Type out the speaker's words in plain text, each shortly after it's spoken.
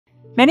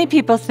Many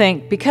people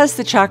think because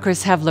the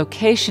chakras have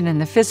location in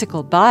the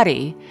physical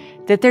body,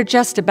 that they're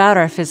just about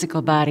our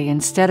physical body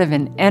instead of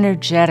an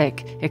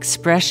energetic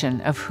expression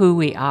of who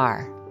we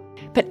are.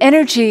 But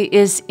energy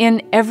is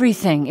in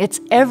everything. It's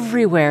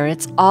everywhere.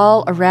 It's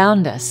all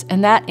around us,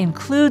 and that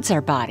includes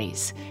our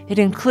bodies. It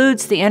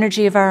includes the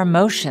energy of our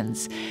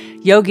emotions.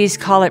 Yogis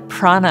call it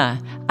prana.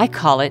 I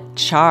call it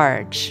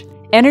charge.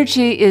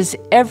 Energy is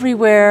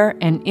everywhere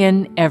and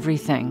in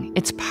everything.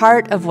 It's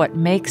part of what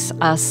makes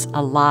us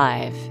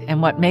alive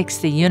and what makes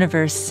the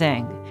universe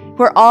sing.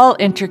 We're all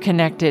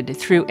interconnected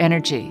through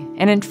energy.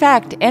 And in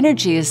fact,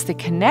 energy is the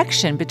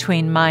connection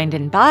between mind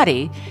and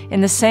body in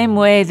the same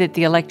way that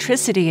the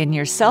electricity in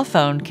your cell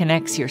phone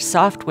connects your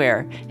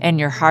software and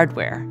your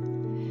hardware.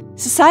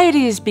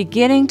 Society is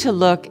beginning to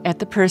look at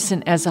the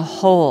person as a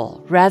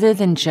whole rather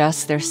than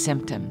just their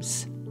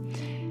symptoms.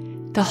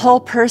 The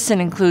whole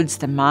person includes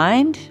the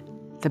mind,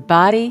 the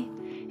body,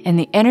 and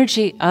the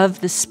energy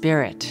of the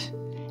spirit.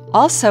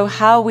 Also,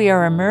 how we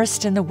are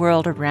immersed in the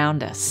world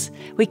around us.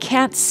 We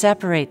can't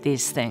separate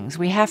these things.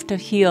 We have to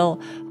heal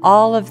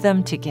all of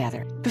them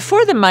together.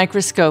 Before the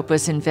microscope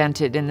was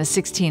invented in the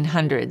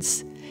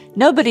 1600s,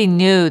 nobody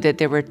knew that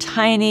there were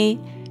tiny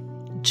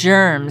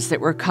germs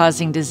that were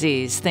causing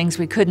disease, things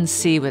we couldn't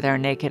see with our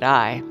naked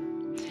eye.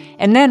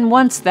 And then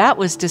once that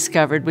was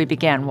discovered, we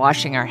began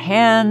washing our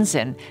hands,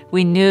 and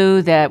we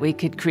knew that we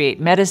could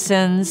create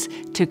medicines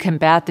to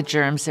combat the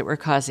germs that were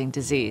causing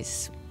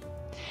disease.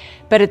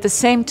 But at the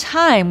same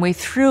time, we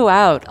threw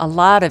out a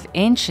lot of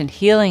ancient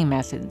healing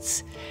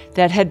methods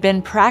that had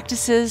been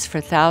practices for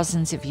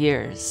thousands of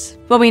years.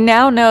 Well, we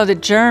now know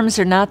that germs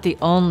are not the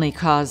only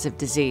cause of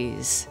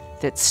disease,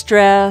 that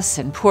stress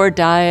and poor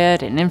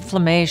diet and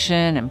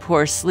inflammation and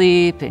poor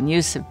sleep and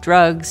use of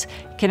drugs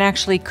can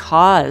actually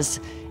cause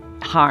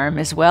harm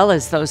as well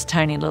as those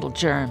tiny little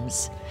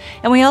germs.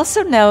 And we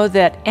also know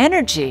that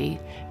energy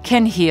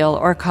can heal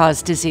or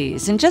cause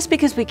disease. And just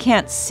because we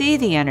can't see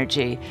the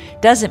energy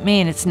doesn't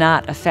mean it's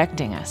not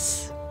affecting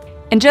us.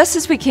 And just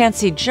as we can't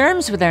see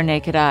germs with our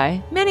naked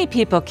eye, many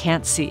people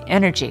can't see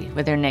energy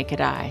with their naked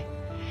eye.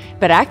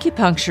 But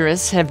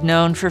acupuncturists have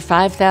known for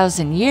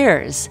 5,000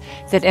 years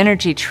that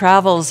energy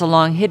travels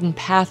along hidden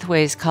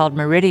pathways called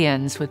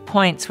meridians with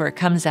points where it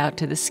comes out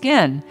to the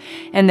skin,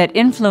 and that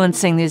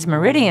influencing these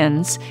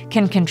meridians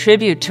can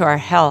contribute to our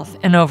health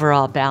and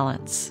overall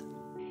balance.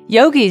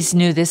 Yogis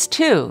knew this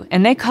too,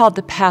 and they called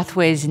the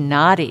pathways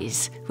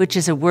nadis, which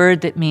is a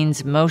word that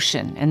means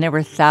motion, and there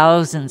were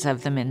thousands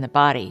of them in the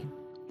body.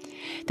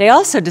 They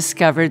also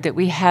discovered that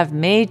we have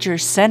major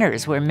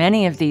centers where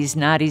many of these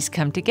nadis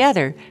come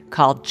together,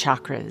 called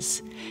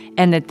chakras,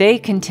 and that they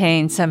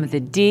contain some of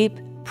the deep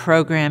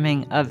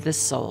programming of the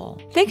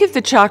soul. Think of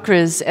the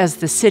chakras as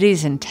the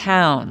cities and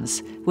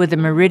towns, with the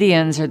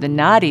meridians or the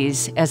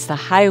nadis as the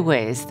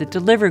highways that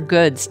deliver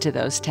goods to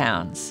those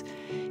towns.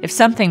 If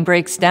something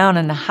breaks down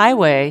in the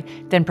highway,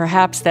 then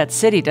perhaps that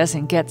city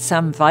doesn't get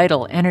some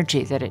vital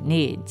energy that it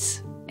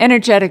needs.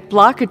 Energetic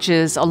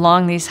blockages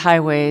along these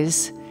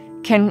highways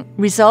can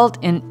result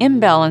in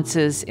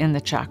imbalances in the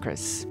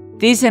chakras.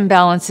 These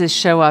imbalances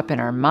show up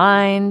in our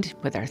mind,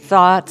 with our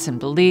thoughts and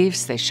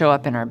beliefs. They show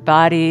up in our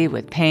body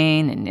with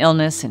pain and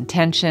illness and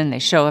tension. They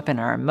show up in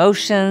our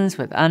emotions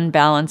with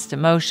unbalanced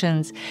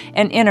emotions,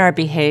 and in our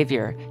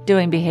behavior,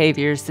 doing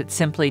behaviors that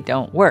simply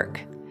don't work.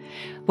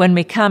 When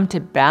we come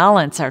to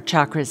balance our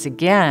chakras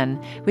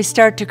again, we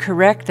start to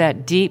correct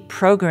that deep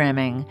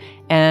programming,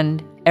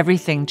 and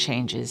everything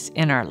changes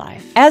in our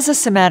life. As a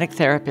somatic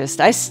therapist,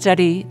 I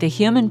study the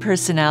human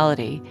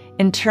personality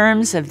in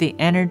terms of the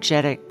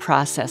energetic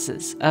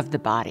processes of the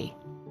body.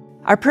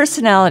 Our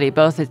personality,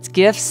 both its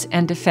gifts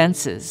and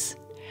defenses,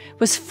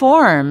 was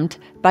formed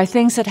by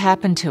things that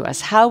happened to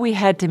us, how we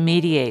had to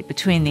mediate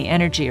between the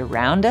energy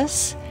around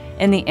us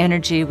and the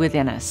energy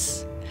within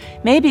us.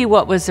 Maybe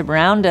what was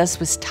around us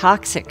was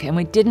toxic and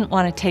we didn't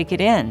want to take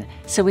it in,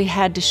 so we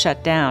had to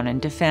shut down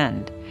and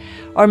defend.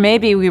 Or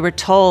maybe we were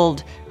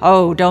told,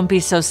 oh, don't be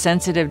so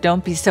sensitive,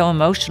 don't be so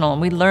emotional,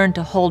 and we learned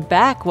to hold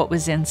back what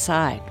was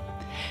inside.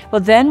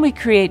 Well, then we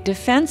create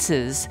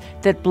defenses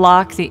that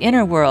block the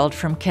inner world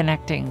from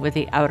connecting with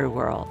the outer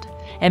world.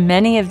 And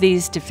many of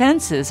these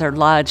defenses are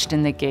lodged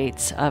in the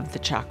gates of the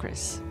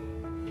chakras.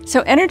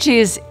 So energy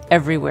is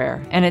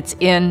everywhere, and it's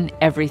in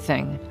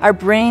everything. Our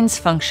brains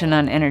function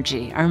on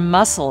energy. Our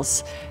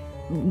muscles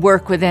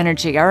work with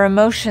energy. Our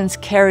emotions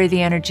carry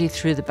the energy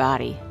through the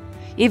body.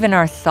 Even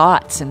our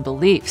thoughts and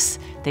beliefs,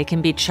 they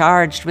can be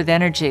charged with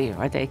energy,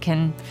 or they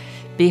can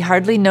be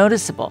hardly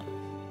noticeable.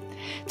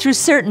 Through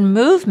certain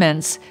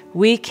movements,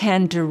 we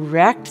can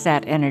direct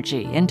that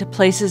energy into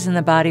places in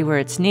the body where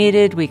it's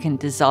needed. We can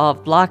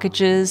dissolve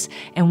blockages,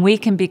 and we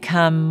can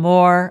become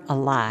more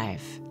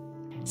alive.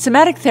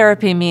 Somatic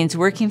therapy means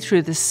working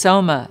through the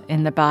soma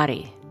in the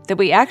body, that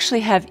we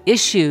actually have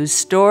issues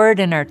stored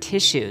in our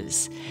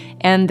tissues,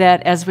 and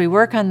that as we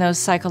work on those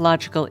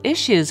psychological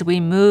issues, we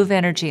move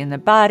energy in the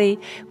body,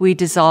 we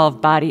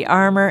dissolve body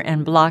armor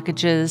and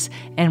blockages,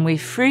 and we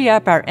free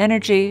up our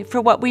energy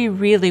for what we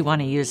really want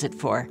to use it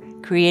for,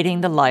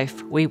 creating the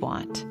life we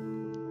want.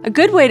 A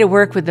good way to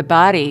work with the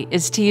body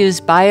is to use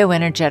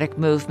bioenergetic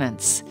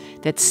movements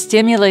that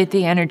stimulate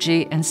the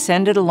energy and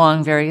send it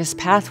along various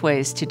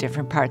pathways to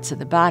different parts of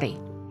the body.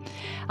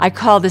 I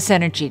call this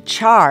energy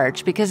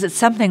charge because it's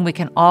something we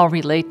can all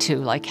relate to,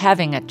 like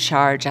having a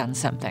charge on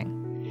something.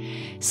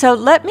 So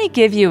let me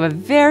give you a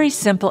very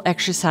simple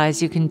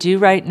exercise you can do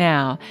right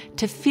now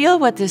to feel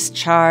what this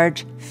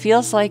charge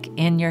feels like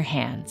in your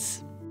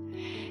hands.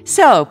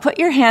 So put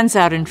your hands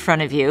out in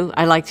front of you.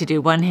 I like to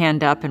do one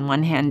hand up and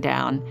one hand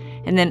down.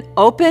 And then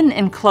open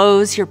and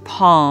close your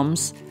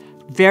palms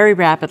very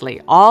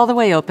rapidly, all the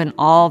way open,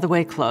 all the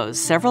way closed,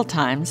 several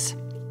times.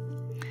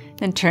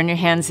 Then turn your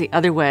hands the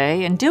other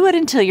way and do it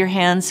until your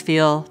hands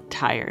feel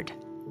tired,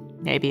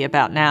 maybe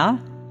about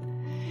now.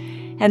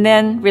 And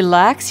then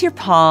relax your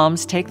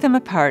palms, take them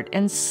apart,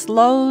 and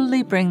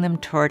slowly bring them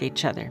toward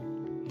each other.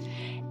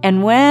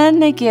 And when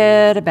they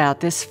get about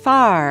this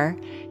far,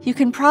 you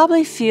can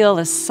probably feel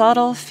a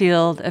subtle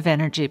field of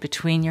energy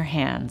between your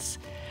hands,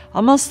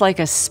 almost like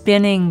a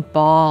spinning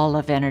ball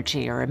of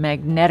energy or a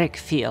magnetic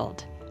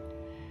field.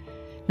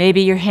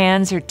 Maybe your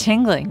hands are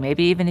tingling.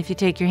 Maybe even if you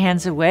take your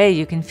hands away,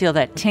 you can feel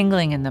that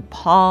tingling in the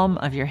palm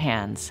of your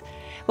hands.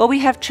 Well, we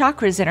have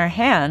chakras in our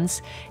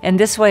hands, and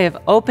this way of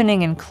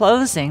opening and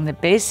closing, the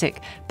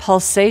basic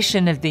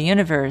pulsation of the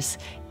universe,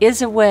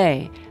 is a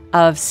way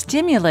of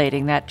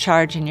stimulating that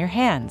charge in your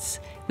hands.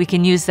 We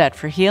can use that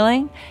for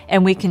healing,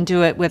 and we can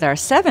do it with our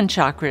 7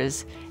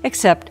 chakras,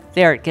 except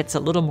there it gets a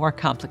little more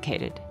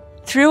complicated.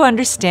 Through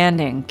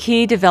understanding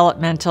key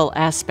developmental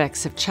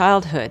aspects of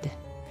childhood,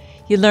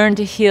 you learn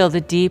to heal the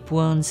deep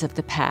wounds of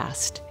the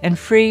past and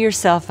free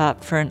yourself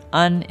up for an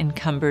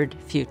unencumbered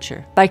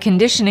future. By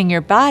conditioning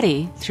your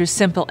body through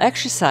simple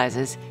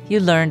exercises, you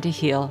learn to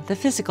heal the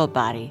physical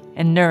body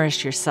and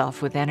nourish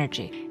yourself with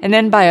energy. And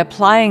then by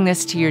applying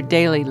this to your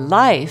daily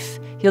life,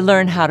 you'll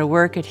learn how to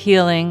work at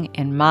healing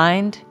in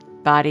mind,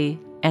 body,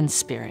 and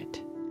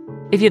spirit.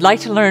 If you'd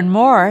like to learn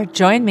more,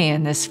 join me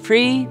in this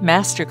free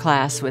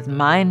masterclass with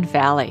Mind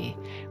Valley,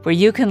 where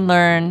you can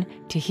learn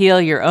to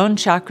heal your own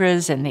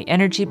chakras and the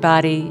energy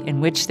body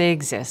in which they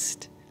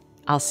exist.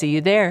 I'll see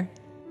you there.